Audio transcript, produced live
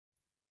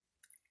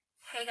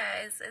Hey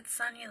guys, it's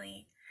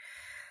Sonja-Leigh.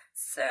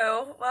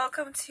 So,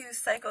 welcome to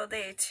cycle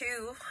day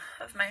 2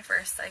 of my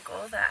first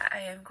cycle that I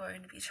am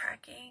going to be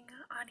tracking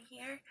on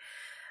here.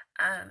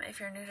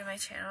 If you're new to my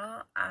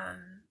channel,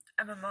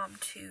 I'm a mom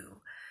to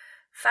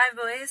 5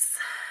 boys.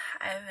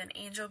 I have an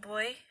angel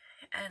boy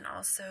and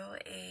also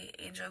a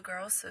angel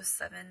girl, so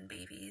 7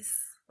 babies.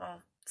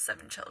 Well,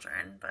 7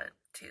 children, but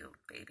 2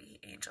 baby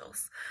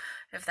angels,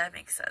 if that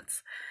makes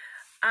sense.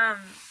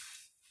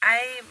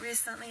 I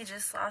recently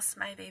just lost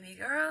my baby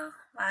girl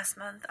last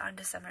month on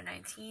December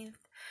 19th,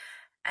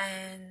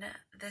 and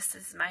this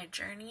is my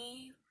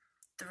journey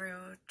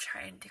through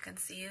trying to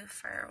conceive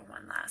for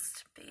one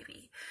last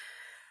baby.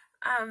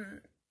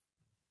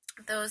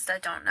 Those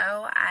that don't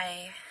know,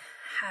 I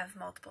have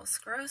multiple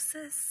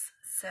sclerosis,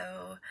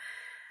 so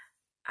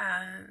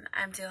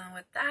I'm dealing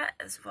with that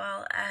as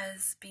well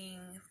as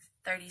being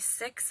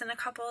 36 in a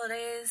couple of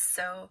days,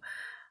 so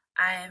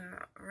I'm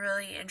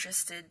really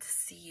interested to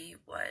see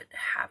what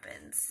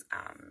happens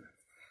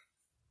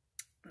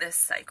this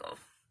cycle.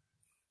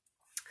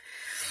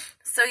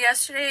 So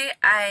yesterday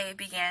I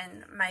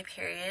began my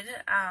period.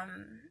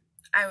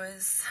 I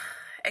was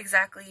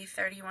exactly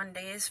 31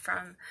 days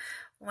from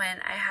when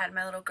I had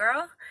my little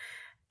girl,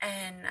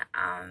 and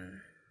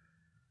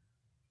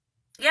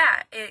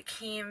yeah, it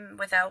came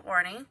without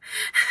warning.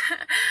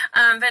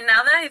 But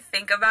now that I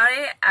think about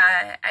it,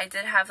 I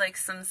did have like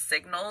some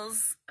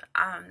signals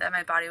that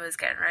my body was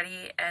getting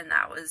ready, and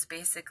that was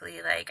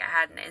basically like I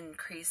had an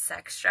increased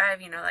sex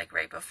drive, like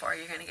right before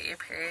you're gonna get your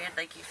period,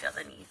 like you feel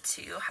the need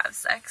to have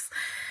sex.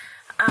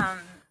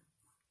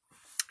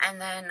 And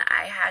then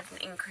I had an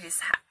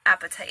increased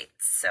appetite,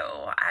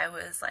 so I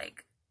was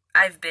like,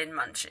 I've been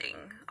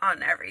munching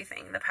on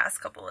everything the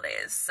past couple of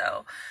days,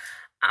 so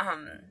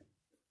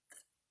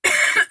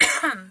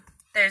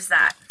there's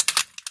that.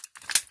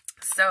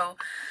 So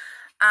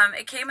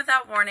it came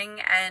without warning,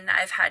 and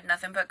I've had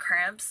nothing but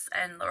cramps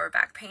and lower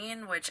back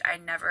pain, which I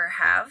never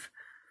have.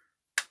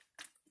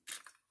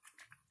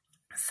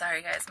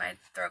 Sorry guys, my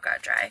throat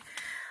got dry.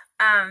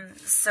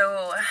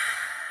 So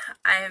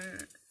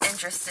I'm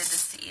interested to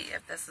see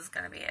if this is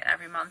going to be an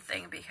every month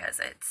thing because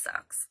it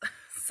sucks.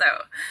 So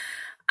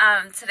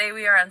today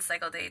we are on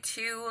cycle day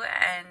 2,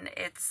 and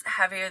it's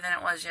heavier than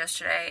it was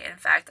yesterday. In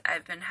fact,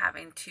 I've been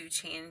having to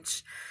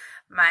change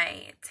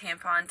my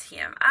tampon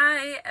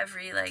TMI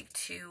every like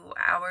 2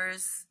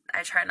 hours.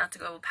 I try not to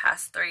go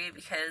past 3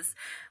 because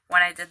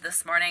when I did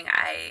this morning,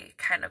 I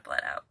kind of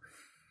bled out.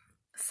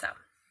 So,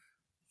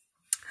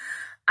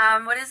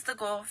 what is the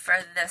goal for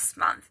this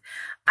month?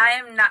 I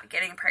am not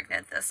getting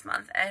pregnant this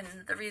month,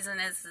 and the reason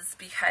is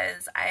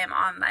because I am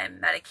on my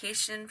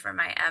medication for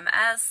my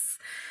MS,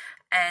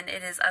 and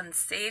it is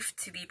unsafe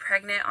to be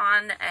pregnant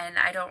on, and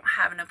I don't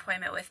have an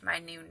appointment with my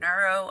new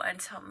neuro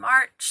until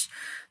March.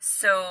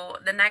 So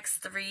the next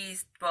 3,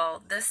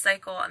 well, this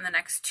cycle and the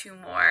next 2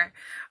 more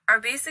are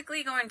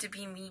basically going to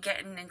be me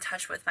getting in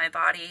touch with my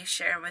body,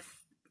 sharing with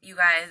you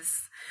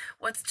guys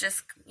what's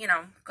just,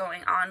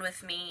 going on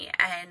with me,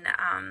 and,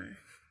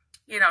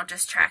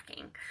 just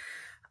tracking.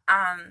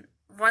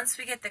 Once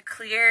we get the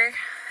clear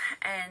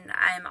and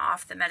I'm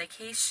off the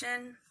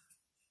medication,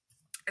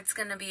 it's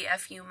going to be a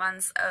few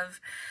months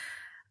of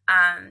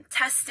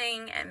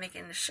testing and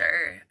making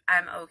sure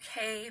I'm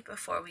okay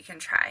before we can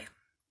try.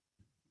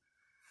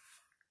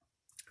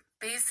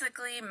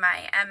 Basically,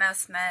 my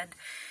MS med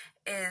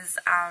is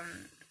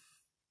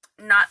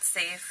not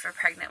safe for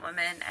pregnant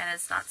women, and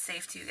it's not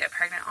safe to get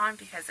pregnant on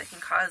because it can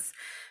cause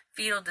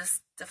fetal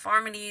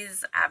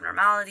deformities,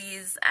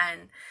 abnormalities,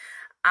 and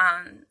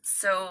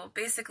so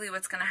basically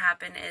what's going to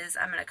happen is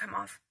I'm going to come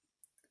off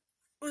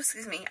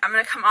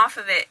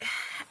of it,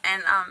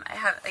 and I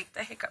have like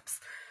the hiccups.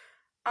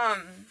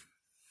 I'm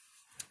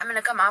going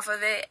to come off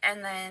of it,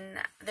 and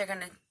then they're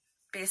going to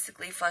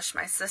basically flush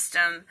my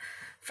system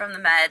from the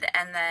med,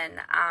 and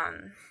then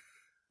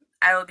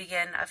I will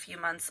begin a few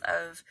months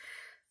of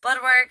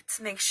blood work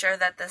to make sure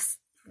that this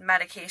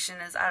medication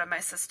is out of my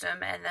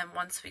system, and then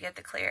once we get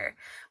the clear,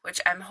 which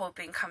I'm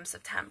hoping come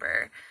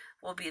September,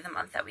 will be the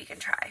month that we can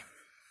try.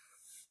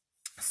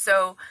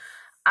 So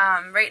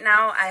right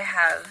now I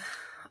have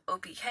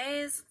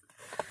OPKs.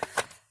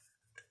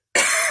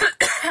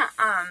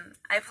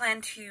 I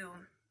plan to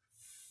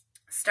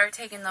start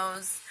taking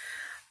those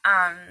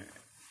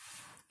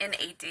in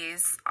 8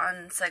 days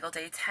on cycle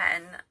day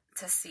 10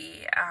 to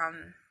see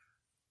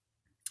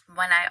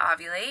when I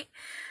ovulate,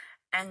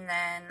 and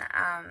then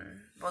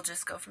we'll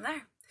just go from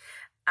there.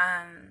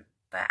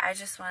 But I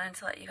just wanted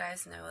to let you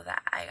guys know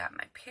that I got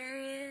my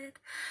period,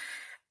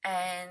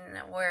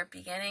 and we're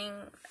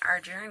beginning our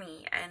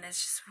journey, and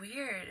it's just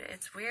weird.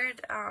 It's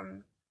weird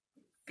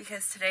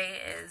because today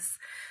is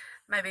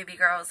my baby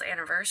girl's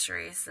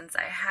anniversary since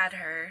I had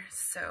her,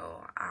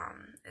 so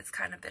it's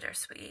kind of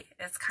bittersweet.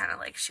 It's kind of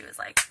like she was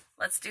like,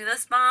 let's do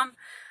this, Mom.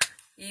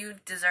 You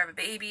deserve a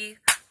baby.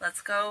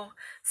 Let's go.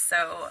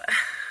 So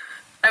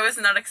I was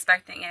not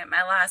expecting it.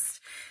 My last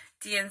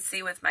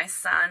DNC with my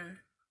son,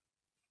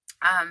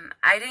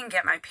 I didn't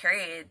get my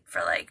period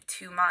for like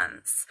 2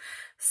 months,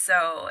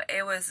 so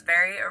it was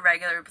very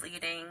irregular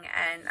bleeding,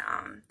 and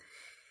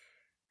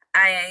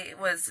I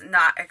was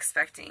not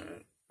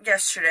expecting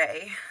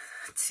yesterday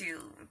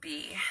to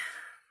be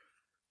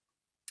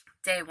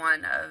day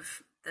one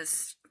of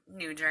this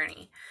new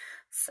journey.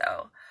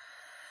 So,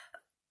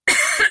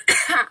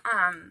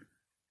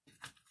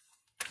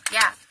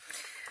 yeah.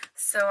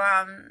 So,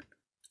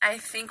 I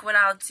think what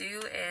I'll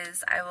do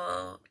is I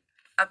will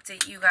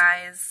update you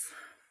guys,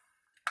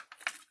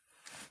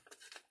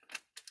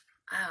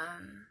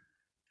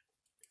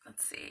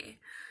 let's see,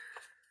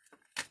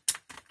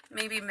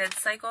 maybe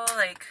mid-cycle,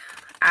 like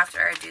after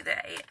I do the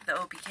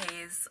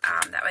OPKs,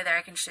 that way there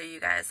I can show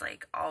you guys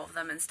like all of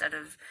them instead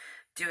of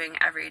doing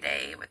every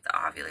day with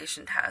the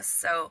ovulation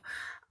test. So,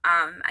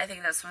 I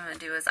think that's what I'm going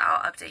to do is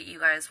I'll update you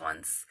guys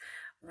once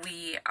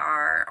we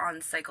are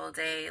on cycle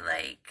day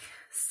like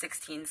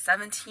 16,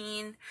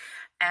 17,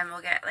 and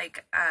we'll get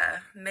like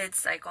a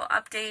mid-cycle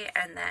update,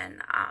 and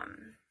then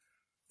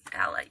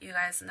I'll let you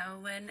guys know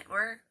when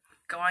we're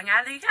going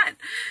at it again.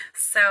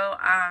 So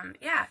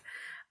yeah,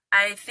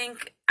 I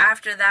think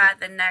after that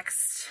the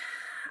next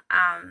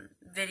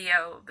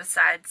video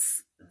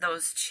besides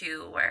those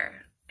two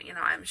where, you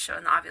know, I'm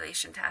showing the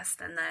ovulation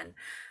test, and then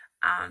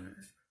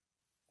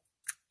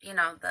you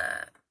know,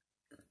 the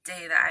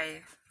day that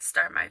I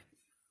start my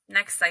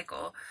next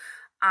cycle,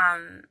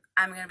 I'm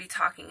going to be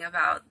talking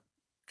about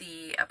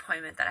the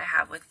appointment that I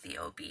have with the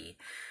OB,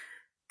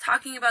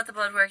 talking about the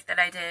blood work that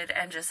I did,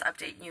 and just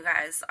updating you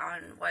guys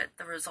on what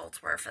the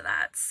results were for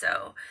that.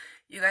 So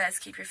you guys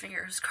keep your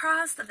fingers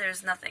crossed that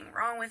there's nothing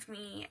wrong with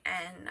me,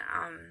 and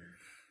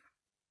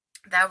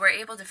that we're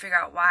able to figure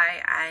out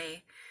why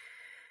I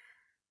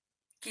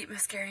keep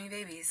miscarrying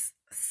babies.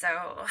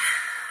 So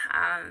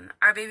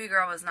our baby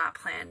girl was not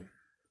planned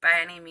by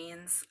any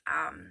means.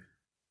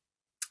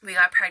 We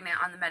got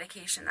pregnant on the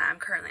medication that I'm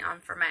currently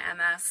on for my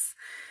MS.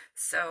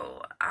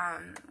 So,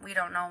 we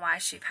don't know why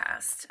she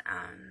passed,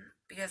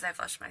 because I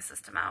flushed my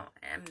system out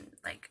in,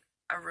 like,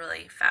 a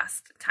really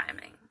fast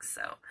timing.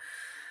 So,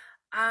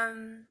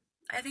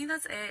 I think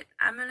that's it.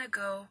 I'm gonna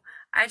go.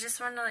 I just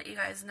want to let you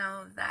guys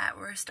know that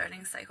we're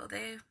starting cycle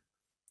day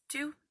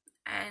 2,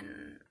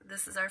 and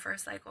this is our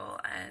first cycle,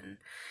 and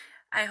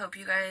I hope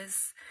you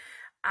guys,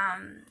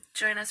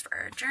 join us for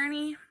our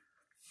journey.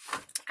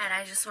 And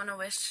I just want to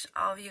wish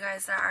all of you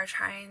guys that are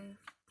trying,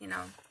 you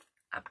know,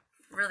 a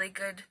really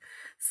good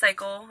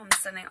cycle. I'm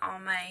sending all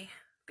my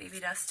baby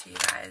dust to you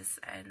guys,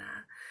 and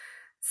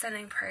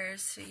sending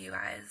prayers to you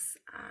guys.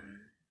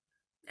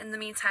 In the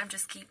meantime,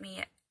 just keep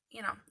me,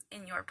 you know,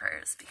 in your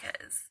prayers,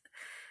 because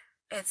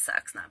it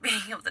sucks not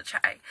being able to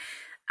try.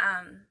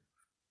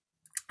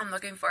 I'm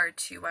looking forward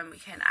to when we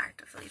can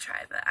actively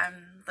try, but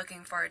I'm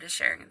looking forward to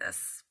sharing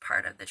this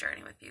part of the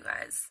journey with you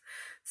guys.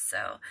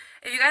 So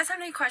if you guys have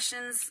any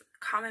questions,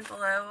 comment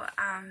below.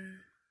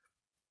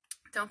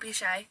 Don't be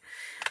shy.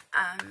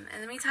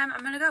 In the meantime,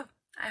 I'm gonna go.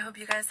 I hope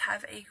you guys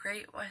have a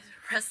great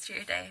rest of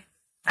your day.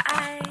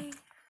 Bye!